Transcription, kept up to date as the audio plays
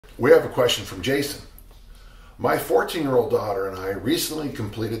We have a question from Jason. My 14-year-old daughter and I recently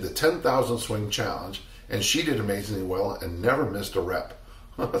completed the 10,000 swing challenge, and she did amazingly well and never missed a rep.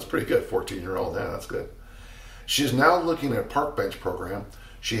 That's pretty good, 14-year-old. Yeah, that's good. She is now looking at a park bench program.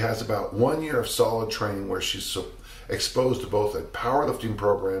 She has about 1 year of solid training where she's exposed to both a powerlifting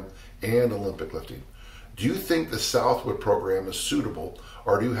program and Olympic lifting. Do you think the Southwood program is suitable,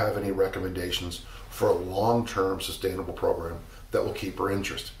 or do you have any recommendations for a long-term sustainable program that will keep her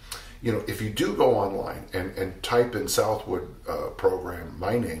interest? You know, if you do go online and type in Southwood program,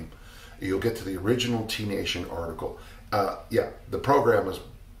 my name, you'll get to the original T-Nation article. The program is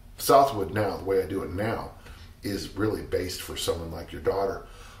Southwood now, the way I do it now, is really based for someone like your daughter.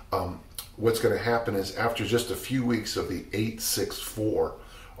 What's going to happen is after just a few weeks of the 8-6-4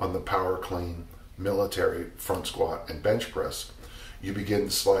 on the power clean, military, front squat, and bench press, you begin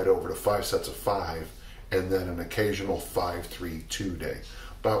to slide over to 5 sets of 5 and then an occasional 5-3-2 day.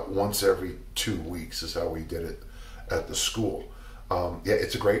 About once every 2 weeks is how we did it at the school.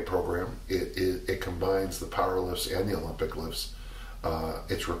 It's a great program. It combines the power lifts and the Olympic lifts.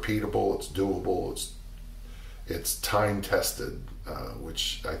 It's repeatable, it's doable, it's time tested,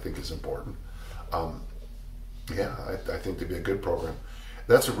 which I think is important. I think it'd be a good program.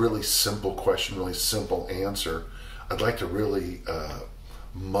 That's a really simple question, really simple answer. I'd like to really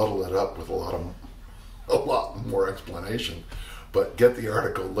muddle it up with a lot more explanation, but get the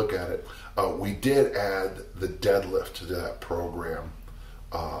article, look at it. We did add the deadlift to that program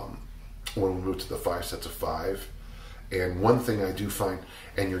when we moved to the 5 sets of 5. And one thing I do find,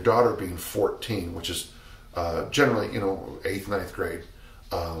 and your daughter being 14, which is generally, 8th, 9th grade,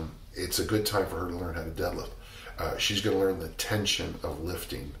 it's a good time for her to learn how to deadlift. She's going to learn the tension of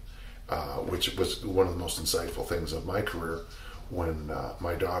lifting, which was one of the most insightful things of my career when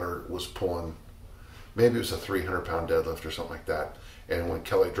my daughter was pulling, maybe it was a 300-pound deadlift or something like that, and when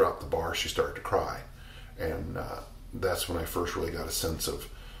Kelly dropped the bar, she started to cry. And that's when I first really got a sense of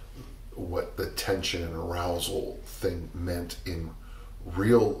what the tension and arousal thing meant in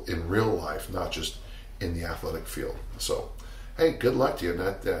real life, not just in the athletic field. So, hey, good luck to you,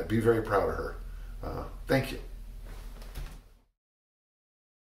 and be very proud of her. Thank you.